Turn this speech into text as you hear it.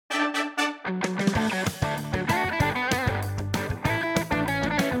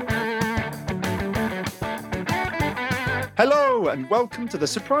Hello and welcome to the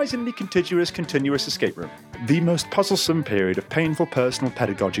surprisingly continuous escape room, the most puzzlesome period of painful personal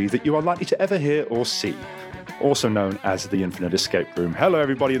pedagogy that you are likely to ever hear or see, also known as the Infinite Escape Room. Hello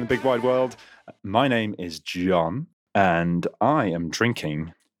everybody in the big wide world, my name is John and I am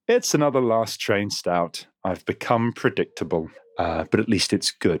drinking. It's another Last Train Stout. I've become predictable, but at least it's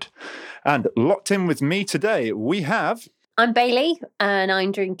good. And locked in with me today we have... I'm Bailey and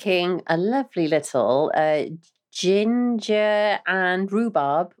I'm drinking a lovely little ginger and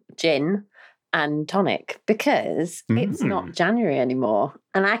rhubarb gin and tonic because it's not January anymore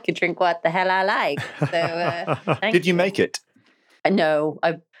and I could drink what the hell I like. So Did you make it? No,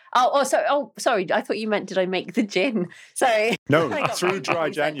 sorry. I thought you meant did I make the gin? Sorry. No, through dry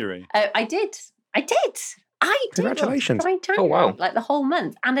January. I did. Congratulations. Dry January, wow. like the whole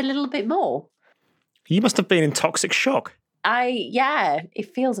month and a little bit more. You must have been in toxic shock.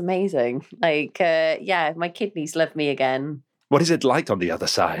 It feels amazing. My kidneys love me again. What is it like on the other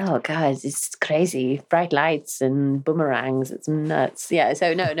side? Oh, God, it's crazy. Bright lights and boomerangs. It's nuts. Yeah,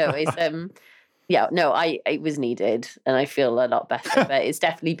 so no, it's, it was needed and I feel a lot better, but it's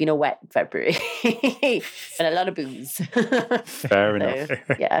definitely been a wet February and a lot of booze. Fair enough.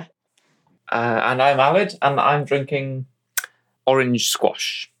 Yeah. And I'm Alid and I'm drinking orange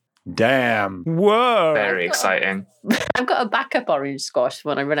squash. Damn. Whoa. Very exciting. I've got a backup orange squash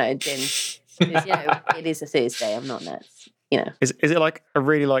when I run out of gin. Because, it is a Thursday. I'm not nuts. Is it like a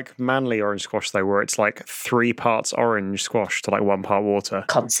really manly orange squash though, where it's like 3 parts orange squash to 1 part water?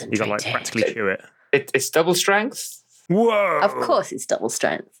 Concentrated. You got practically chew it. It's double strength. Whoa. Of course it's double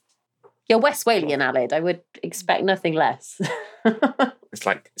strength. You're West Walian, Alid. I would expect nothing less. It's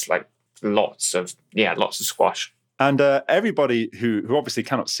like lots of squash. And everybody who obviously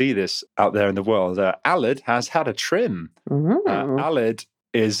cannot see this out there in the world, Alid has had a trim. Alid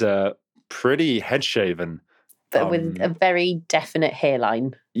is pretty head shaven. But with a very definite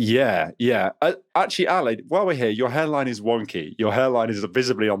hairline. Yeah. Actually, Alid, while we're here, your hairline is wonky. Your hairline is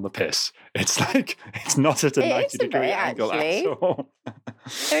visibly on the piss. It's it's not at a 90-degree angle at all.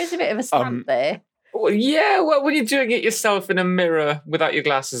 There is a bit of a slant there. Well, yeah, well, when you're doing it yourself in a mirror without your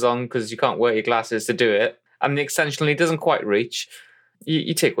glasses on because you can't wear your glasses to do it, and the extension doesn't quite reach,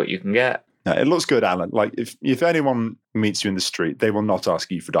 you take what you can get. No, it looks good, Alan. If anyone meets you in the street, they will not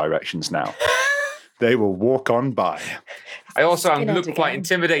ask you for directions now. They will walk on by. I also look quite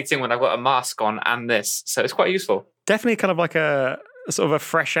intimidating when I've got a mask on and this, so it's quite useful. Definitely kind of like a sort of a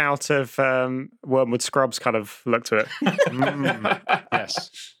fresh out of Wormwood Scrubs kind of look to it.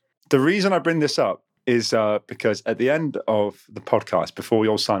 Yes. The reason I bring this up is because at the end of the podcast, before we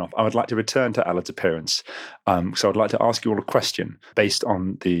all sign off, I would like to return to Alid's appearance. So I'd like to ask you all a question based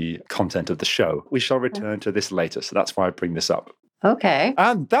on the content of the show. We shall return to this later, so that's why I bring this up. Okay.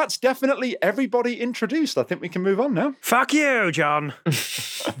 And that's definitely everybody introduced. I think we can move on now. Fuck you, John.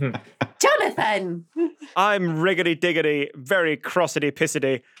 Jonathan! I'm riggedy diggity, very crossity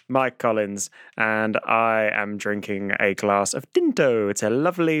pissity Mike Collins, and I am drinking a glass of Dinto. It's a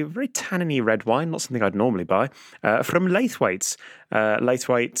lovely, very tanniny red wine, not something I'd normally buy, from Laithwaites.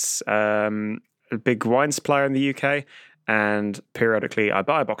 Laithwaites, a big wine supplier in the UK, and periodically I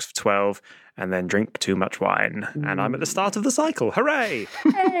buy a box of 12 and then drink too much wine. And I'm at the start of the cycle. Hooray!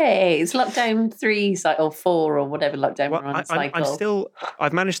 Hey, it's lockdown 3 or 4 or whatever lockdown we're on cycle.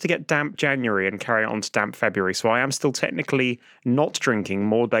 I've managed to get damp January and carry on to damp February, so I am still technically not drinking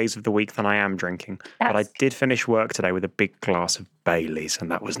more days of the week than I am drinking. But I did finish work today with a big glass of Baileys,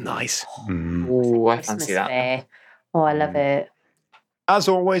 and that was nice. Oh, I fancy that. Oh, I love it. As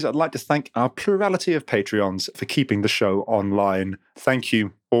always, I'd like to thank our plurality of Patreons for keeping the show online. Thank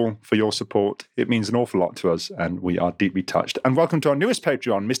you all for your support. It means an awful lot to us, and we are deeply touched. And welcome to our newest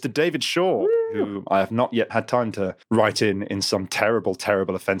Patreon, Mr. David Shaw, who I have not yet had time to write in some terrible,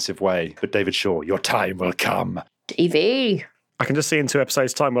 terrible, offensive way. But David Shaw, your time will come. Davey. I can just see in 2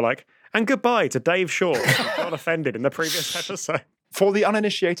 episodes' time we're like, and goodbye to Dave Shaw, who got offended in the previous episode. For the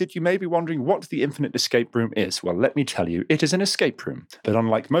uninitiated, you may be wondering what the Infinite Escape Room is. Well, let me tell you, it is an escape room. But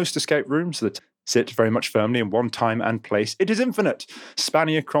unlike most escape rooms that sit very much firmly in one time and place, it is infinite,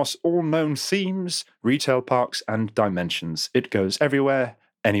 spanning across all known themes, retail parks, and dimensions. It goes everywhere,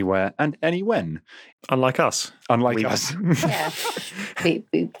 anywhere, and anywhen. Unlike us. Unlike us. Yeah.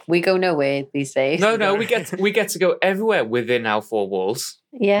 we go nowhere these days. No, we get to go everywhere within our 4 walls.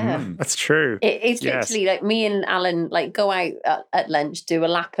 Yeah. That's true. It's literally like me and Alan go out at lunch, do a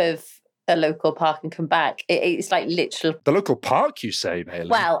lap of a local park and come back. It's like literal. The local park, you say, Bailey?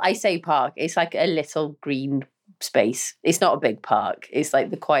 Well, I say park. It's like a little green space. It's not a big park. It's like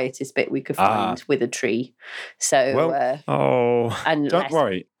the quietest bit we could find with a tree. So, and don't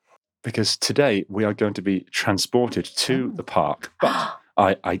worry, because today we are going to be transported to the park. But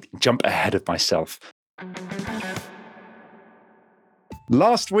I jump ahead of myself.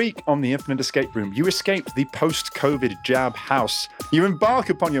 Last week on the Infinite Escape Room, you escaped the post-COVID jab house. You embark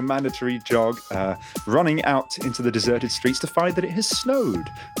upon your mandatory jog, running out into the deserted streets to find that it has snowed,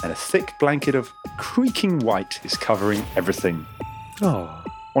 and a thick blanket of creaking white is covering everything. Oh.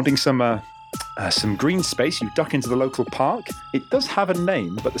 Wanting some green space, you duck into the local park. It does have a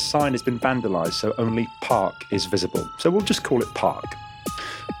name, but the sign has been vandalised, so only park is visible. So we'll just call it park.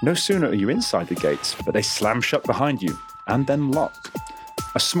 No sooner are you inside the gates, but they slam shut behind you, and then lock.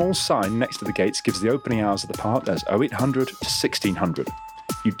 A small sign next to the gates gives the opening hours of the park as 0800 to 1600.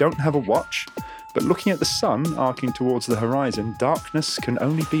 You don't have a watch, but looking at the sun arcing towards the horizon, darkness can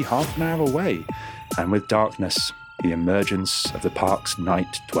only be half an hour away. And with darkness, the emergence of the park's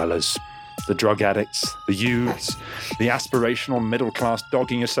night dwellers. The drug addicts, the youths, the aspirational middle-class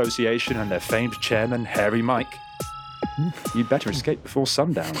dogging association and their famed chairman, Hairy Mike. You'd better escape before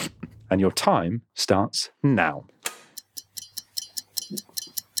sundown. And your time starts now.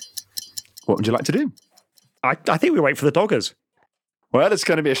 What would you like to do? I think we wait for the doggers. Well, it's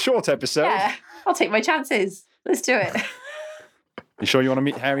going to be a short episode. Yeah, I'll take my chances. Let's do it. You sure you want to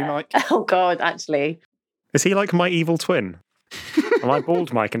meet Hairy Mike? Oh, God, actually. Is he like my evil twin? Am I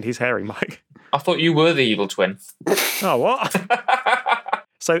bald Mike and he's hairy Mike? I thought you were the evil twin. Oh, what?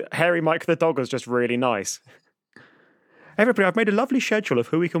 So Hairy Mike the Dogger's just really nice. Everybody, I've made a lovely schedule of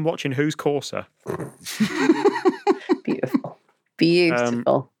who we can watch in Who's Corsa. Beautiful.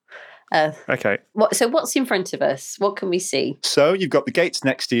 Beautiful. Okay. So what's in front of us? What can we see? So you've got the gates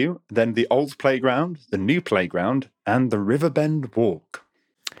next to you, then the old playground, the new playground, and the Riverbend Walk.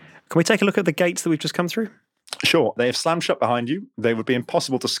 Can we take a look at the gates that we've just come through? Sure. They have slammed shut behind you. They would be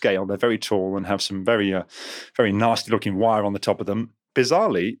impossible to scale. They're very tall and have some very nasty-looking wire on the top of them.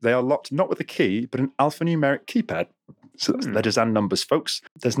 Bizarrely, they are locked not with a key, but an alphanumeric keypad. So that's letters and numbers, folks.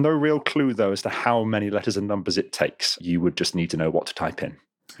 There's no real clue, though, as to how many letters and numbers it takes. You would just need to know what to type in.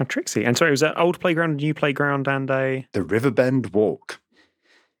 How tricksy. And sorry, it was an old playground, new playground, and a... The Riverbend Walk.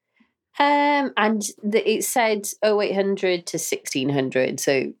 It said 0800 to 1600,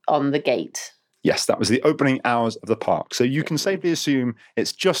 so on the gate. Yes, that was the opening hours of the park. So you can safely assume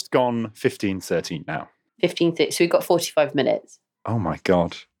it's just gone 15:13 now. 15:30, so we've got 45 minutes. Oh, my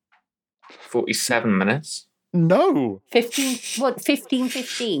God. 47 minutes. No.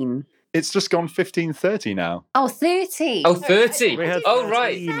 15:15? It's just gone 15:30 now. Oh, 30. Oh, 30. We had Oh,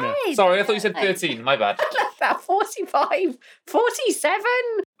 right. 13. Sorry, I thought you said 13. My bad. About 45, 47.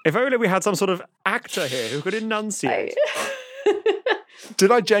 If only we had some sort of actor here who could enunciate.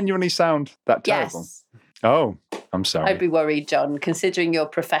 Did I genuinely sound that terrible? Yes. Oh, I'm sorry. I'd be worried, John, considering your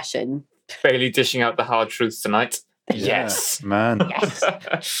profession. Bailey dishing out the hard truths tonight. Yeah, Yes. man.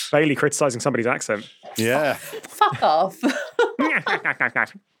 Yes. Bailey criticising somebody's accent. Yeah. Fuck off.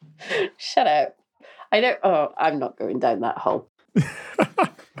 Shut up. I'm not going down that hole.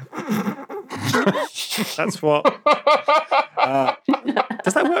 That's what...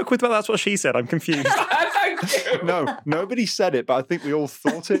 Does that work with That's What She Said? I'm confused. Thank you. No, nobody said it, but I think we all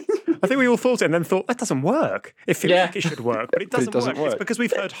thought it. I think we all thought it and then thought, that doesn't work. It feels like it should work, but it doesn't, doesn't work. It's because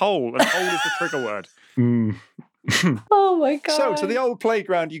we've heard hole, and hole is the trigger word. Oh my God. So to the old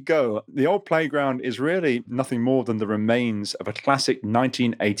playground you go. The old playground is really nothing more than the remains of a classic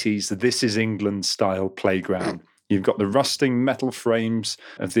 1980s This Is England style playground. You've got the rusting metal frames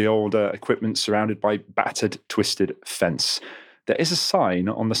of the older equipment surrounded by battered, twisted fence. There is a sign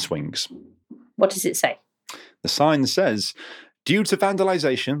on the swings. What does it say? The sign says, due to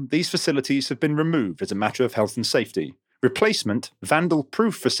vandalisation, these facilities have been removed as a matter of health and safety. Replacement,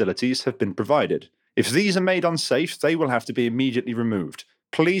 vandal-proof facilities have been provided. If these are made unsafe, they will have to be immediately removed.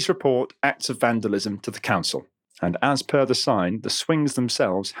 Please report acts of vandalism to the council. And as per the sign, the swings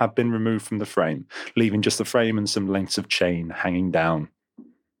themselves have been removed from the frame, leaving just the frame and some lengths of chain hanging down.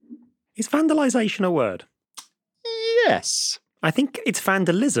 Is vandalisation a word? Yes. I think it's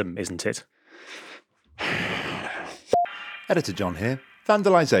vandalism, isn't it? Editor John here.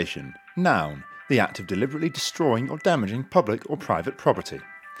 Vandalisation. Noun. The act of deliberately destroying or damaging public or private property.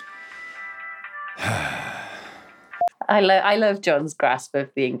 I love John's grasp of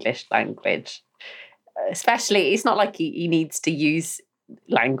the English language. Especially, it's not like he needs to use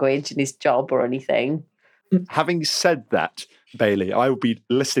language in his job or anything. Having said that, Bailey, I will be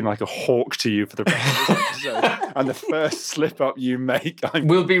listening like a hawk to you for the rest of this episode. And the first slip up you make,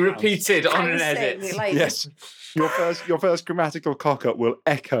 will be repeated on an edit. Yes. Your first grammatical cock up will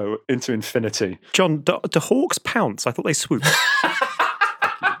echo into infinity. John, do hawks pounce? I thought they swoop.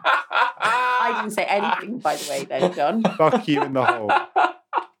 I didn't say anything, by the way, then, John. Fuck you in the hole.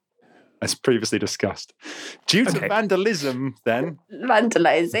 As previously discussed. Due to vandalism, then.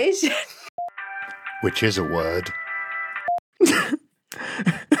 Vandalisation. Which is a word.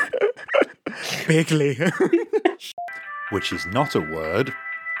 Bigly. Which is not a word.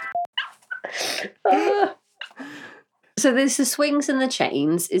 So there's the swings and the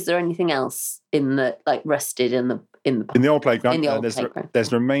chains. Is there anything else in the rusted in the In the old playground, playground.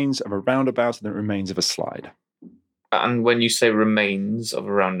 there's remains of a roundabout and the remains of a slide. And when you say remains of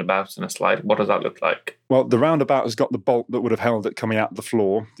a roundabout and a slide, what does that look like? Well, the roundabout has got the bolt that would have held it coming out the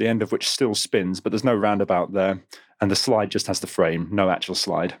floor, the end of which still spins, but there's no roundabout there. And the slide just has the frame, no actual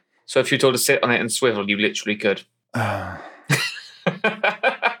slide. So if you're told to sit on it and swivel, you literally could.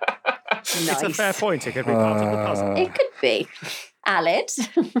 It's a fair point. It could be part of the puzzle. It could be. Aled.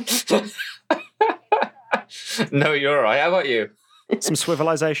 No, you're all right. How about you? Some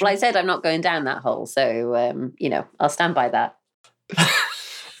swivelization. Well, I said I'm not going down that hole, so I'll stand by that.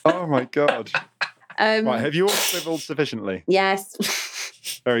 Oh my God. Right, have you all swiveled sufficiently?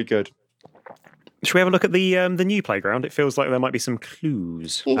 Yes. Very good. Should we have a look at the new playground? It feels like there might be some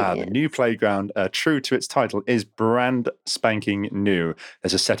clues. The new playground, true to its title, is brand spanking new.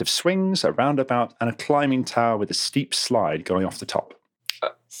 There's a set of swings, a roundabout, and a climbing tower with a steep slide going off the top.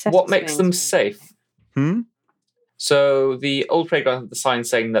 What makes them safe? Hmm? So the old playground had the sign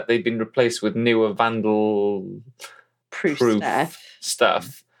saying that they've been replaced with newer vandal-proof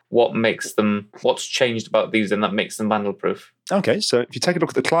stuff. What's changed about these and that makes them vandal-proof? Okay, so if you take a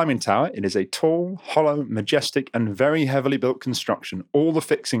look at the climbing tower, it is a tall, hollow, majestic, and very heavily built construction. All the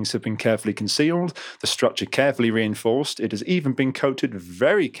fixings have been carefully concealed, the structure carefully reinforced. It has even been coated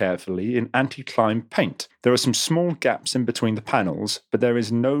very carefully in anti-climb paint. There are some small gaps in between the panels, but there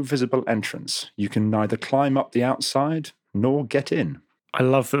is no visible entrance. You can neither climb up the outside nor get in. I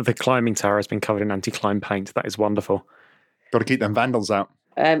love that the climbing tower has been covered in anti-climb paint. That is wonderful. Got to keep them vandals out.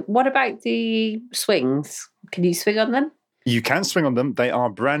 What about the swings? Can you swing on them? You can swing on them. They are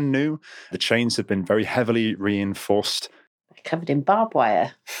brand new. The chains have been very heavily reinforced. They're covered in barbed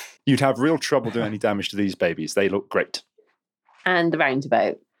wire. You'd have real trouble doing any damage to these babies. They look great. And the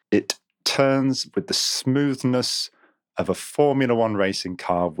roundabout. It turns with the smoothness of a Formula One racing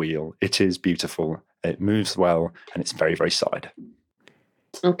car wheel. It is beautiful. It moves well, and it's very, very solid.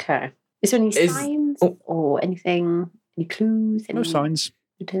 Okay. Is there any signs or anything? Any clues? No signs.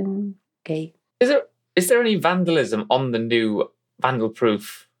 Okay. Is there any vandalism on the new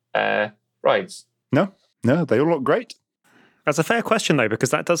vandal-proof rides? No, they all look great. That's a fair question, though,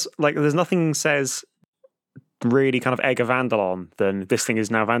 because that does, there's nothing says really kind of egg a vandal on than this thing is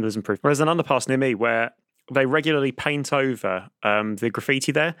now vandalism proof. Whereas an underpass near me where they regularly paint over the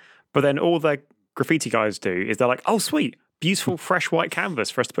graffiti there, but then all the graffiti guys do is they're like, oh, sweet, beautiful, fresh white canvas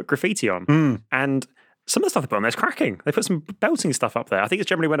for us to put graffiti on. And some of the stuff they put on there is cracking. They put some belting stuff up there. I think it's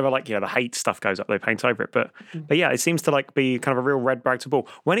generally whenever the hate stuff goes up, they paint over it. But yeah, it seems to be kind of a real red rag to bull.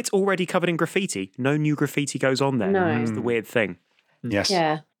 When it's already covered in graffiti, no new graffiti goes on there. No. That's the weird thing. Yes.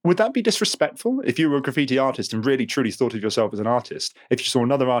 Yeah. Would that be disrespectful if you were a graffiti artist and really truly thought of yourself as an artist? If you saw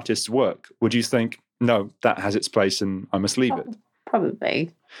another artist's work, would you think, no, that has its place and I must leave it? Probably.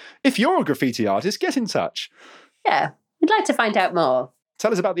 If you're a graffiti artist, get in touch. Yeah. We'd like to find out more.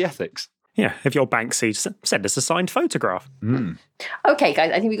 Tell us about the ethics. Yeah, if you're Banksy, send us a signed photograph. Okay,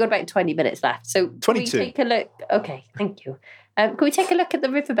 guys, I think we've got about 20 minutes left. So can 22. we take a look? Okay, thank you. Can we take a look at the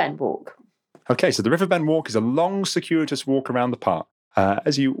Riverbend Walk? Okay, so the Riverbend Walk is a long, circuitous walk around the park.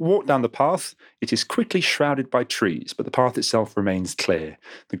 As you walk down the path, it is quickly shrouded by trees, but the path itself remains clear.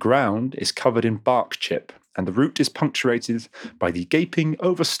 The ground is covered in bark chip, and the route is punctuated by the gaping,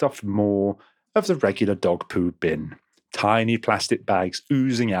 overstuffed maw of the regular dog poo bin. Tiny plastic bags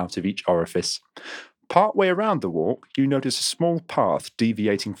oozing out of each orifice. Partway around the walk, you notice a small path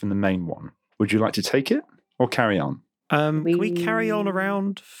deviating from the main one. Would you like to take it or carry on? Can we carry on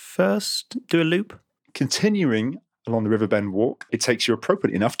around first? Do a loop? Continuing along the Riverbend Walk, it takes you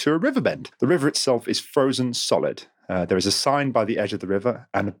appropriately enough to a riverbend. The river itself is frozen solid. There is a sign by the edge of the river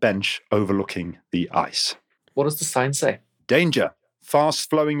and a bench overlooking the ice. What does the sign say? Danger.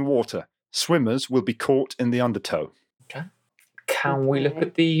 Fast-flowing water. Swimmers will be caught in the undertow. Okay. Can we look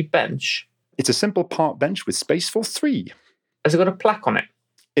at the bench? It's a simple park bench with space for 3. Has it got a plaque on it?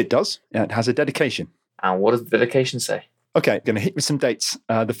 It does. It has a dedication. And what does the dedication say? Okay, going to hit with some dates.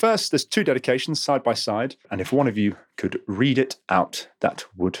 The first, there's 2 dedications side by side, and if one of you could read it out, that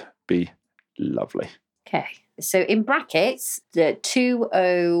would be lovely. Okay. So in brackets, the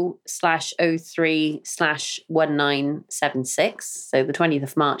 20/03/1976, so the 20th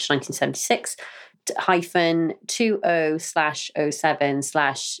of March 1976, hyphen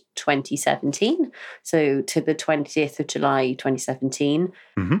 20/07/2017, so to the 20th of July 2017.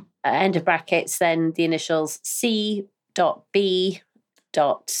 Mm-hmm. End of brackets, then the initials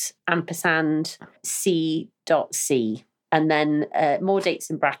C.B.ampersand C.C. And then more dates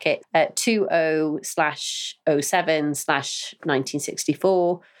in bracket,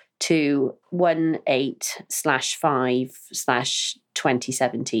 20/07/1964 to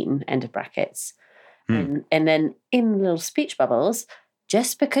 18/5/2017, end of brackets. And then in little speech bubbles,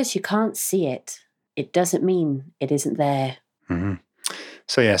 just because you can't see it, it doesn't mean it isn't there. Mm-hmm.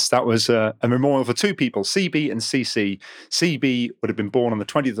 So yes, that was a memorial for 2 people, CB and CC. CB would have been born on the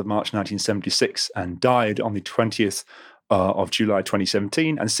 20th of March 1976 and died on the 20th of July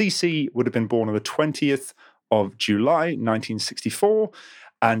 2017. And CC would have been born on the 20th of July 1964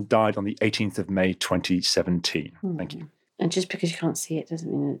 and died on the 18th of May 2017. Thank you. And just because you can't see it doesn't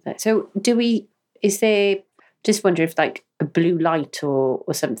mean that. So is there, just wonder if like a blue light or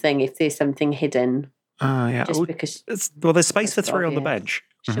something, if there's something hidden. Yeah. Just because. Well, there's space for 3 on the bench.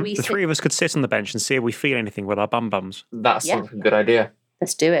 Should we The 3 of us could sit on the bench and see if we feel anything with our bums. That sounds like a good idea.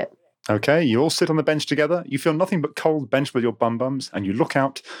 Let's do it. Okay, you all sit on the bench together. You feel nothing but cold bench with your bums, and you look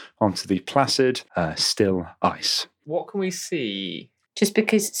out onto the placid, still ice. What can we see? Just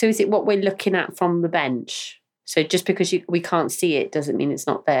because, so is it what we're looking at from the bench? So just because we can't see it doesn't mean it's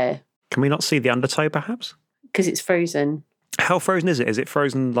not there. Can we not see the undertow, perhaps? Because it's frozen. How frozen is it? Is it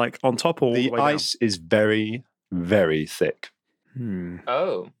frozen like on top or all the way ice is very, very thick. down?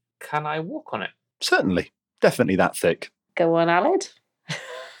 Oh, can I walk on it? Certainly, definitely that thick. Go on, Aled.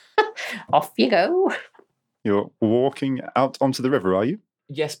 Off you go. You're walking out onto the river, are you?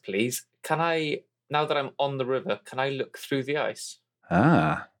 Yes, please. Can I, now that I'm on the river, can I look through the ice?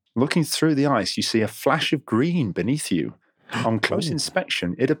 Ah, looking through the ice, you see a flash of green beneath you. On close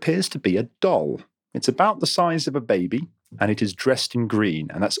inspection, it appears to be a doll. It's about the size of a baby, and it is dressed in green,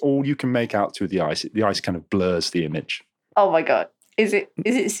 and that's all you can make out through the ice. The ice kind of blurs the image. Oh my God. Is it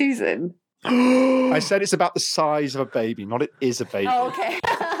Susan? I said it's about the size of a baby, not it is a baby. Oh, okay.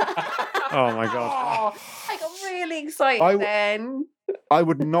 Oh my God. Oh, I got really excited then. I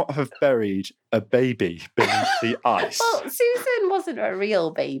would not have buried a baby beneath the ice. Well, Susan wasn't a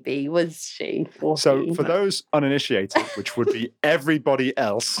real baby, was she? So for those uninitiated, which would be everybody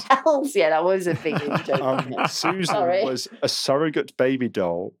else, Yeah, that was a big joke. Susan was a surrogate baby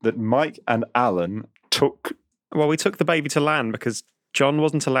doll that Mike and Alan took. Well, we took the baby to LAN because John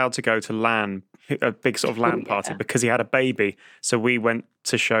wasn't allowed to go to LAN, a big sort of LAN party, because he had a baby. So we went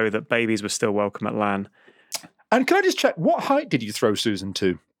to show that babies were still welcome at LAN. And can I just check, what height did you throw Susan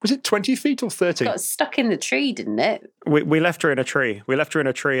to? Was it 20 feet or 30? Got stuck in the tree, didn't it? We left her in a tree. We left her in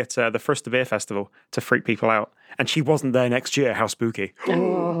a tree at the Frust of Beer Festival to freak people out. And she wasn't there next year. How spooky.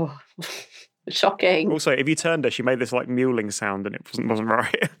 Oh, shocking. Also, if you turned her, she made this like mewling sound and it wasn't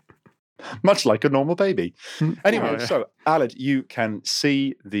right. Much like a normal baby. Anyway, yeah. so Aled, you can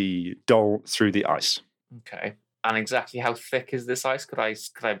see the doll through the ice. Okay. And exactly how thick is this ice? Could I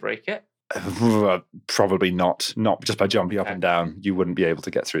break it? Probably not. Not just by jumping up and down. You wouldn't be able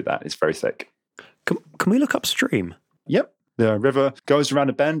to get through that. It's very thick. Can we look upstream? Yep. The river goes around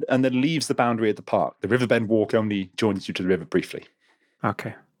a bend and then leaves the boundary of the park. The river bend walk only joins you to the river briefly.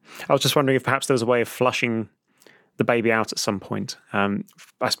 Okay. I was just wondering if perhaps there was a way of flushing the baby out at some point. I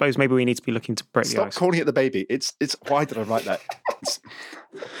suppose maybe we need to be looking to break the Stop ice. calling it the baby. It's why did I write that?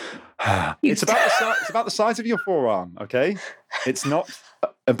 It's about the size of your forearm, okay? It's not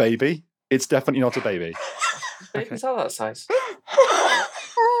a baby. It's definitely not a baby. Babies are that size.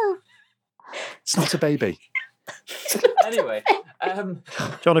 It's not a baby. Anyway,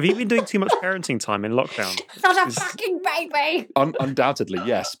 John, have you been doing too much parenting time in lockdown? It's not a fucking baby. Undoubtedly,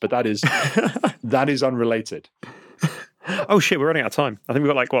 yes, but that is unrelated. Oh shit, we're running out of time. I think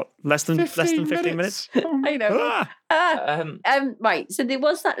we've got like what, less than 15 minutes? I know. Ah! Right, so there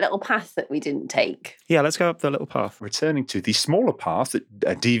was that little path that we didn't take. Yeah, let's go up the little path. Returning to the smaller path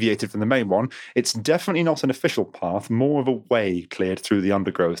that deviated from the main one, it's definitely not an official path, more of a way cleared through the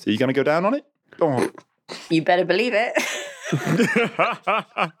undergrowth. Are you going to go down on it? Oh. You better believe it.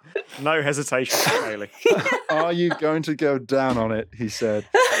 No hesitation, Bailey. Are you going to go down on it? He said.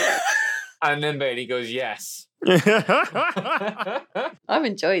 and then Bailey goes, yes. I've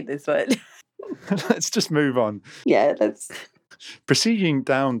enjoyed this one. Let's just move on. Yeah, let's. Proceeding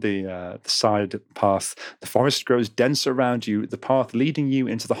down the side path, the forest grows dense around you, the path leading you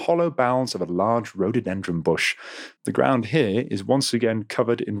into the hollow boughs of a large rhododendron bush. The ground here is once again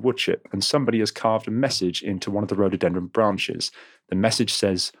covered in wood chip, and somebody has carved a message into one of the rhododendron branches. The message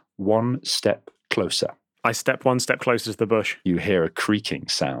says, 1 step closer. I step 1 step closer to the bush. You hear a creaking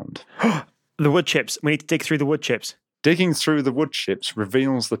sound. The wood chips. We need to dig through the wood chips. Digging through the wood chips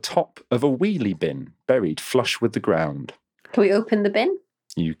reveals the top of a wheelie bin, buried flush with the ground. Can we open the bin?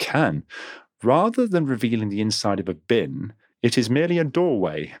 You can. Rather than revealing the inside of a bin, it is merely a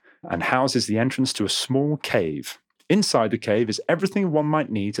doorway and houses the entrance to a small cave. Inside the cave is everything one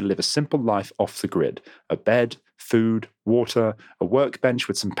might need to live a simple life off the grid. A bed, food, water, a workbench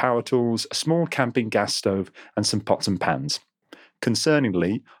with some power tools, a small camping gas stove, and some pots and pans.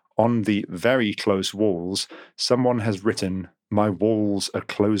 Concerningly, on the very close walls, someone has written, "My walls are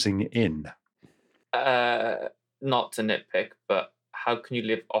closing in." Not to nitpick, but how can you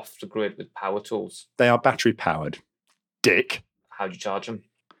live off the grid with power tools? They are battery powered. Dick. How do you charge them?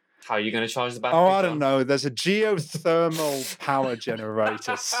 How are you going to charge the battery? Oh, I don't know. There's a geothermal power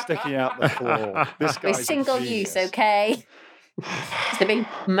generator sticking out the floor. This We're guy's single a use, genius. okay? There's a big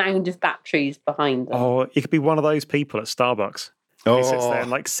mound of batteries behind them. Or it could be one of those people at Starbucks. He sits there and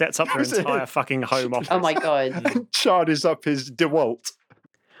Oh, like sets up their Is it? entire fucking home office. Oh my god. charges up his DeWalt.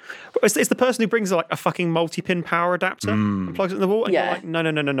 It's the person who brings like a fucking multi-pin power adapter and plugs it in the wall. And Yeah. you're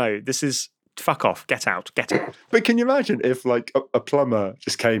like, no. This is fuck off. Get out. But can you imagine if, like, a plumber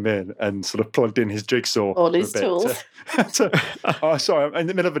just came in and sort of plugged in his jigsaw? All for a his bit tools. oh, sorry, I'm in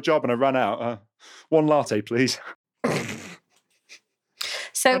the middle of a job and I ran out. 1 latte, please.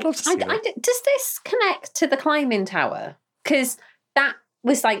 So, I'd love to see that. does this connect to the climbing tower? Because that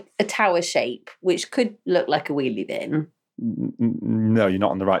was like a tower shape, which could look like a wheelie bin. No, you're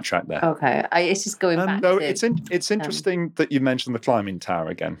not on the right track there. Okay, it's just going back No, to... it's interesting that you mentioned the climbing tower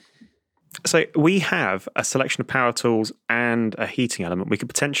again. So we have a selection of power tools and a heating element. We could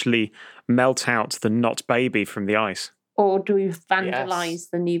potentially melt out the Not Baby from the ice. Or do we vandalise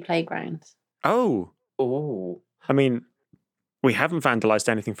the new playground? Oh, Oh. I mean, we haven't vandalised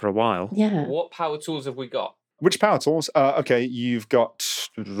anything for a while. Yeah. What power tools have we got? Which power tools? Okay, you've got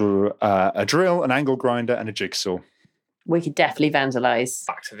a drill, an angle grinder, and a jigsaw. We could definitely vandalise.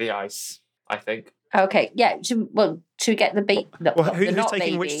 Back to the ice, I think. Okay, yeah. Should we get the beat? Well, who's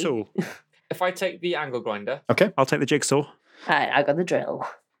taking which tool? If I take the angle grinder, Okay, I'll take the jigsaw. I got the drill.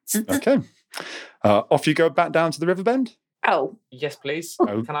 okay. Off you go back down to the river bend. Oh, yes, please.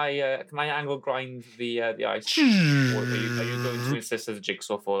 Oh. Can I angle grind the ice? Or are you going to insist as a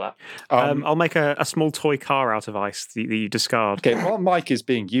jigsaw for that? I'll make a small toy car out of ice that you discard. Okay, while Mike is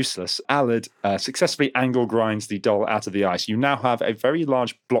being useless, Alad successfully angle grinds the doll out of the ice. You now have a very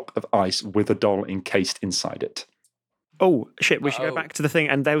large block of ice with a doll encased inside it. Oh, shit, we should go Uh-oh. back to the thing.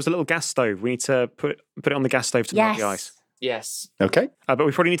 And there was a little gas stove. We need to put it on the gas stove to melt the ice. Yes. Okay, But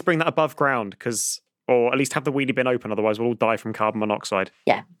we probably need to bring that above ground or at least have the wheelie bin open. Otherwise, we'll all die from carbon monoxide.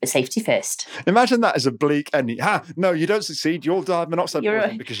 yeah. Safety first. imagine that as a bleak ending. No, you don't succeed. You'll die of monoxide You're poisoning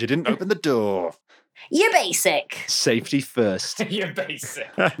right. because you didn't open the door. You're basic. Safety first. You're basic.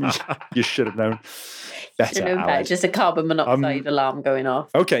 You should have known better, Should have known better. Alad. Just a carbon monoxide alarm going off.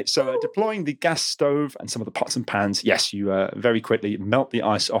 Okay, so deploying the gas stove and some of the pots and pans, yes, you very quickly melt the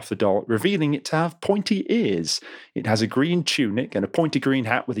ice off the doll, revealing it to have pointy ears. It has a green tunic and a pointy green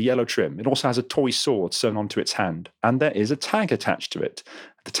hat with a yellow trim. It also has a toy sword sewn onto its hand, and there is a tag attached to it.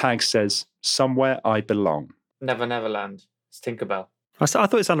 The tag says, "Somewhere I belong." Never Neverland. It's Tinkerbell. I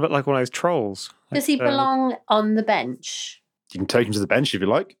thought it sounded a bit like one of those trolls. Does he Uh, belong on the bench? You can take him to the bench if you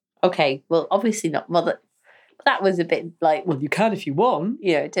like. Okay, well, obviously not. Well, that was a bit like, well, you can if you want.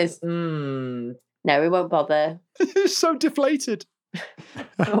 You know, it does. Hmm. No, we won't bother. It's so deflated.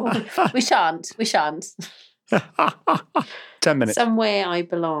 We shan't. 10 minutes. Somewhere I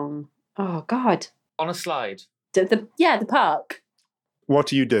belong. Oh, God. On a slide. The park.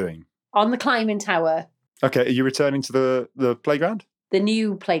 What are you doing? On the climbing tower. Okay, are you returning to the playground? The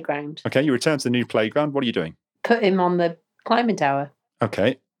new playground. Okay, you return to the new playground. What are you doing? Put him on the climbing tower.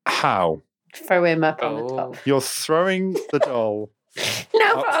 Okay, how? Throw him up on the Oh. top. You're throwing the doll. No,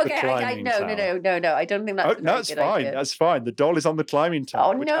 Up the okay. climbing No. I don't think that's a No, very it's good fine. idea. That's fine. The doll is on the climbing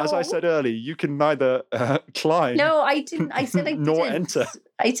tower. Oh, which, as I no. said earlier, you can neither climb No, I didn't. I said I didn't. nor enter.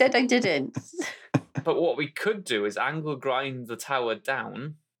 I said I didn't. But what we could do is angle grind the tower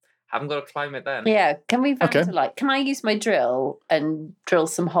down. Haven't got to climb it then. Yeah, can we Okay. vandalize? Can I use my drill and drill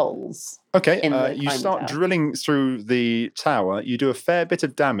some holes? Okay, in the you climbing start tower. drilling through the tower. You do a fair bit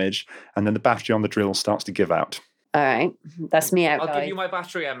of damage, and then the battery on the drill starts to give out. All right, that's me out, I'll guys. give you my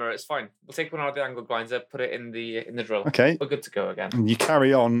battery, Emma. It's fine. We'll take one out of the angle grinder, put it in the drill. Okay. We're good to go again. And you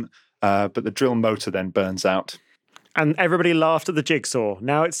carry on, but the drill motor then burns out. And everybody laughed at the jigsaw.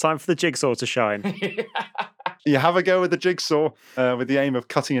 Now it's time for the jigsaw to shine. You have a go with the jigsaw with the aim of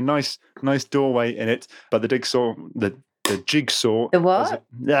cutting a nice doorway in it, but the jigsaw. The what?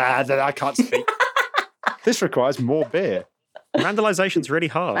 I can't speak. This requires more beer. Vandalization's really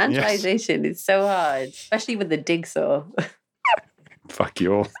hard. Vandalization is so hard, especially with the jigsaw. Fuck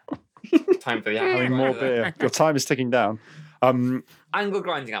you all. Time for the Having angle more grinder. beer. Your time is ticking down. Angle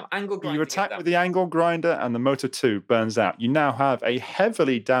grinding. Angle grinding. You attack with the angle grinder and the motor 2 burns out. You now have a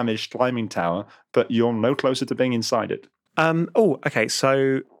heavily damaged climbing tower, but you're no closer to being inside it. Okay.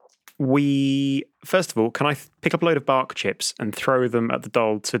 So first of all, can I pick up a load of bark chips and throw them at the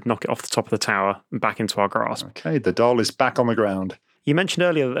doll to knock it off the top of the tower and back into our grasp? Okay, the doll is back on the ground. You mentioned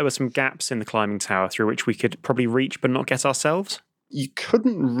earlier that there were some gaps in the climbing tower through which we could probably reach but not get ourselves. You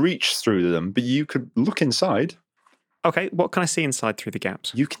couldn't reach through them, but you could look inside. Okay, what can I see inside through the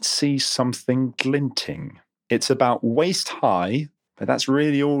gaps? You can see something glinting. It's about waist high, but that's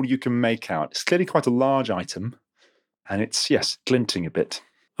really all you can make out. It's clearly quite a large item, and it's, yes, glinting a bit.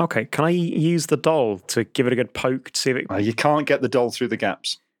 Okay, can I use the doll to give it a good poke to see if it... You can't get the doll through the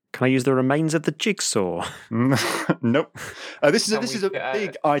gaps. Can I use the remains of the jigsaw? Nope. This is a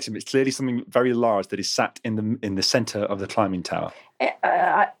big item. It's clearly something very large that is sat in the centre of the climbing tower.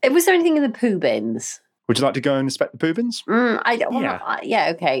 Was there anything in the poo bins? Would you like to go and inspect the poo bins?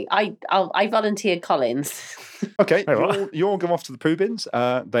 Yeah, okay. I volunteer Collins. Okay, Oh, what? you'll go off to the poo bins.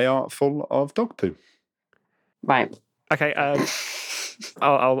 They are full of dog poo. Right. Okay, I'll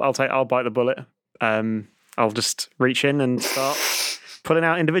bite the bullet. I'll just reach in and start pulling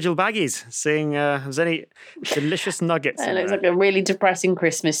out individual baggies, seeing if there's any delicious nuggets. It looks like a really depressing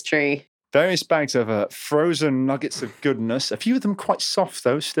Christmas tree. Various bags of frozen nuggets of goodness. A few of them quite soft,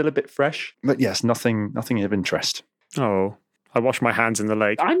 though, still a bit fresh. But yes, nothing of interest. Oh, I wash my hands in the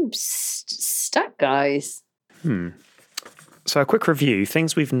lake. I'm stuck, guys. So a quick review,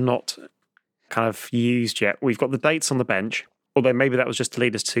 things we've not kind of used yet. We've got the dates on the bench, although maybe that was just to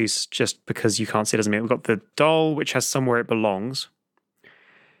lead us to just because you can't see it doesn't mean we've got the doll, which has somewhere it belongs.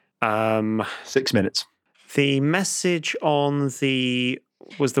 6 minutes. The message on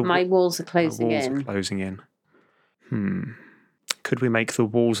My walls are closing walls in. are closing in. Could we make the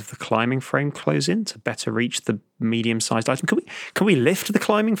walls of the climbing frame close in to better reach the medium-sized item? Can we lift the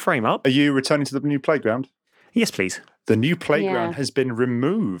climbing frame up? Are you returning to the new playground? Yes, please. The new playground Yeah. has been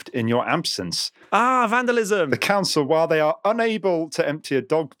removed in your absence. Vandalism! The council, while they are unable to empty a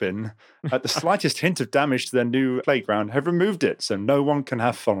dog bin, at the slightest hint of damage to their new playground, have removed it, so no one can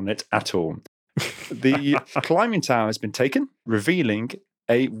have fun on it at all. The climbing tower has been taken, revealing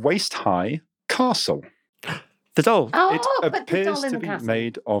a waist-high castle. The doll. It but the appears doll in to the be castle.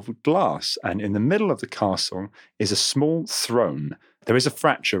 made of glass, and in the middle of the castle is a small throne. There is a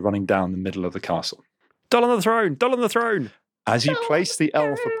fracture running down the middle of the castle. Doll on the throne! Doll on the throne! As you place the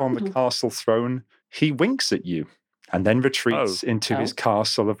elf upon the castle throne, he winks at you and then retreats into his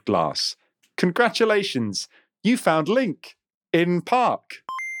castle of glass. Congratulations! You found Link in Park.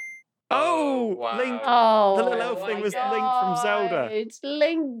 Oh, wow. Link. Oh, The little elf thing was Link from Zelda. It's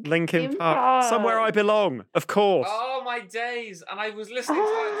Link. Linkin in Park. Somewhere I belong, of course. Oh my days! And I was listening to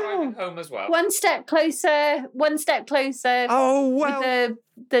it driving home as well. One step closer. One step closer. Oh, well. With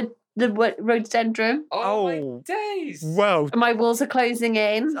the rhododendron. Oh my Oh. days! Well My walls are closing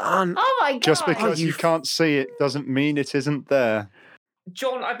in. done. Oh my god! Just because you you can't see it doesn't mean it isn't there.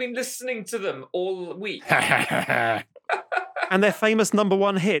 John, I've been listening to them all week. And their famous number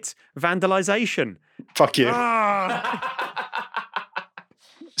one hit, Vandalization. Fuck you. With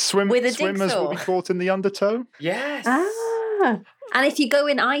a Swimmers will be jigsaw. caught in the undertow. Yes. And if you go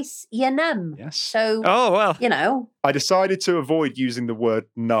in ice, you're numb. Yes. So Oh, well. you know. I decided to avoid using the word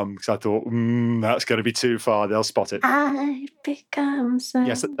numb because I thought, that's going to be too far. They'll spot it. I become so.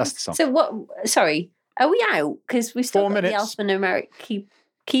 Yes, that's the song. So what? Sorry, are we out? Because we still 4 got minutes. the alphanumeric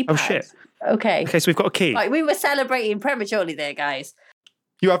keypad. Oh, shit. Okay. Okay, so we've got a key. Right, we were celebrating prematurely there, guys.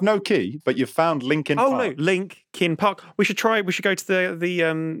 You have no key, but you've found Linkin Oh Park. no, Linkin Park. We should go to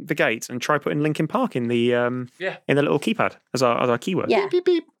the gate and try putting Linkin Park in the in the little keypad as our keyword. Yeah. Beep,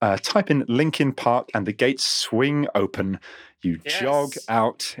 beep. Type in Linkin Park and the gates swing open. You Yes. jog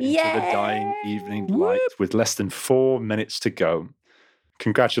out into the dying evening light with less than 4 minutes to go.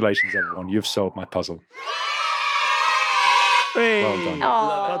 Congratulations, everyone. You've solved my puzzle. Hey. Well done.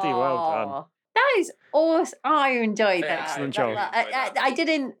 Bloody well done. That is awesome. I enjoyed that. Excellent That- job. I did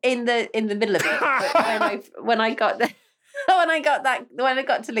in the middle of it, but when I got the when I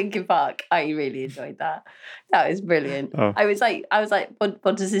got to Linkin Park, I really enjoyed that. That was brilliant. Oh. I was like,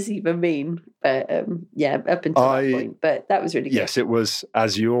 what does this even mean? But yeah, up until that point. But that was really good. Yes, it was,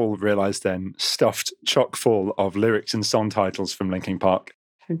 as you all realised then, stuffed chock full of lyrics and song titles from Linkin Park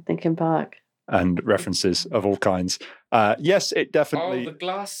From Linkin Park. and references of all kinds. Yes, it definitely. Oh, the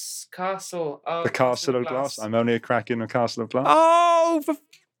glass castle. Oh, the Castle of Glass. I'm only a crack in a Castle of Glass. Oh,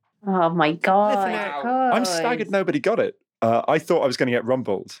 Oh my God. Wow. I'm staggered nobody got it. I thought I was going to get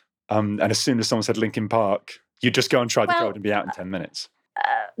rumbled. And as soon as someone said Linkin Park, you just go and try the code and be out in 10 minutes.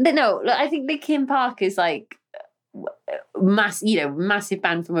 No, I think Linkin Park is like massive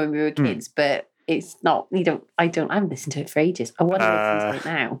band from when we were kids, but it's not. I haven't listened to it for ages. I want to listen to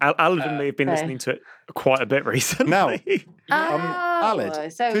it now. Alad and me have been listening to it quite a bit recently. Now, Oh,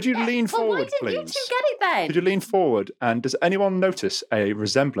 Alad, so, could you lean well, forward, why didn't please? you two get it then? Could you lean forward? And does anyone notice a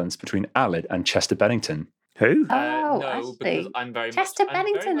resemblance between Alad and Chester Bennington? Who? Oh, no, actually. because I'm very Chester much, I'm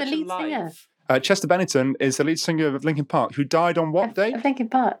very Bennington, the much lead alive. singer. Chester Bennington is the lead singer of Linkin Park, who died on what day? Of Linkin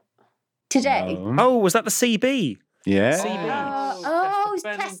Park. Today. No. Oh, was that the CB? Yeah. Oh, it's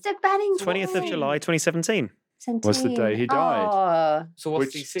Chester Bennington. 20th of July, 2017. Was the day he died. Oh. So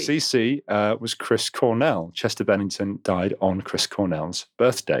what's Which CC? CC was Chris Cornell. Chester Bennington died on Chris Cornell's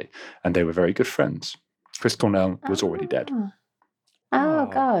birthday, and they were very good friends. Chris Cornell was already dead. Oh,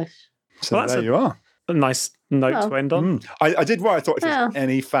 gosh. So Well, that's there you are. A nice note to end on. I did what I thought. If there's Oh.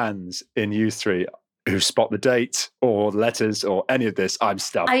 any fans in you three who spot the date or letters or any of this, I'm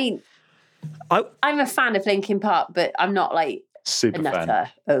stuffed. I mean, I'm a fan of Linkin Park, but I'm not like Super a fan.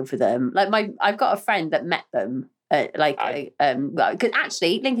 nutter over them. Like I've got a friend that met them. Because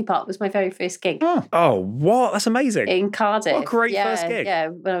actually, Linkin Park was my very first gig Oh, what? That's amazing. in Cardiff. What a great first gig. Yeah,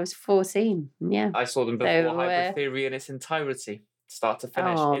 when I was 14. Yeah. I saw them before So, Hybrid Theory in its entirety, start to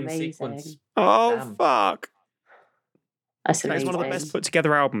finish, Oh, in amazing. sequence. Oh, Damn. fuck. That's That is amazing. one of the best put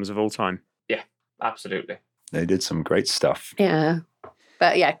together albums of all time. Absolutely. They did some great stuff. Yeah.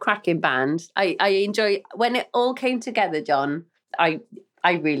 But yeah, cracking band. I enjoy when it all came together, John. I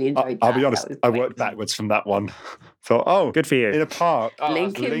really enjoyed that. I'll be honest, That was I great. worked backwards from that one. Thought, oh, Good for you. in a park. Oh,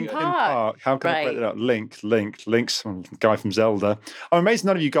 Linkin Park. How can I Right. put it out? Link's guy from Zelda. I'm amazed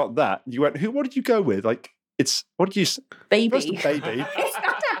none of you got that. You went, what did you go with? Like, what did you Baby. First, baby. It's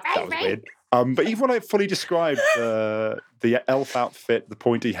not a That was baby. weird. But even when I fully described the elf outfit, the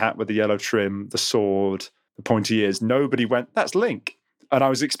pointy hat with the yellow trim, the sword, the pointy ears, nobody went, that's Link. And I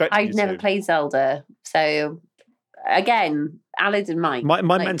was expecting I've you never to. played Zelda. So again, Alad and Mike. My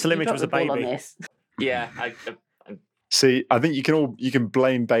like, mental you image got was the a ball on baby. this. Yeah, See, I think you can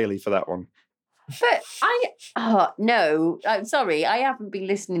blame Bailey for that one. But I'm sorry, I haven't been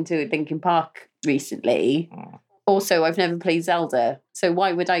listening to Linkin Park recently. Also, I've never played Zelda, so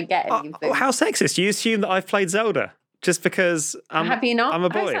why would I get any of them? How sexist. You assume that I've played Zelda just because Have you not? I'm a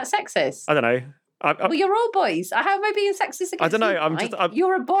boy. How's that sexist? I don't know. Well, you're all boys. How am I being sexist against I don't know, you, I'm Mike? just-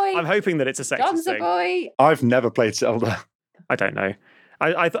 You're a boy. I'm hoping that it's a sexist John's a thing. boy. I've never played Zelda. I don't know.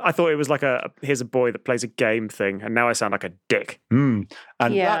 I thought it was like here's a boy that plays a game thing, and now I sound like a dick. And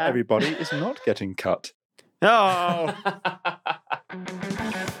that, Yeah. everybody, is not getting cut. Oh,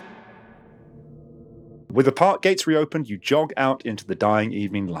 With the park gates reopened, you jog out into the dying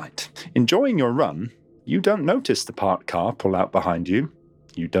evening light. Enjoying your run, you don't notice the parked car pull out behind you.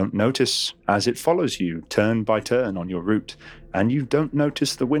 You don't notice as it follows you turn by turn on your route, and you don't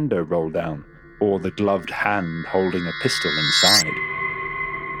notice the window roll down or the gloved hand holding a pistol inside.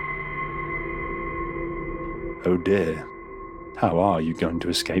 Oh dear, how are you going to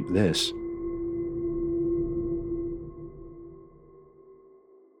escape this?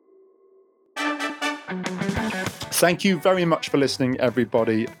 Thank you very much for listening,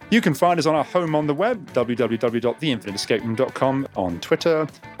 everybody. You can find us on our home on the web, www.theinfiniteescaperoom.com, on Twitter,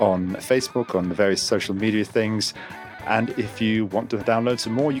 on Facebook, on the various social media things. And if you want to download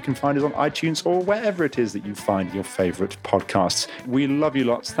some more, you can find us on iTunes or wherever it is that you find your favourite podcasts. We love you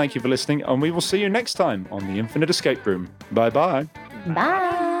lots. Thank you for listening, and we will see you next time on The Infinite Escape Room. Bye-bye.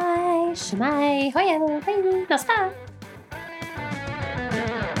 Bye. Shemai. Hoya. Bye. Nasta.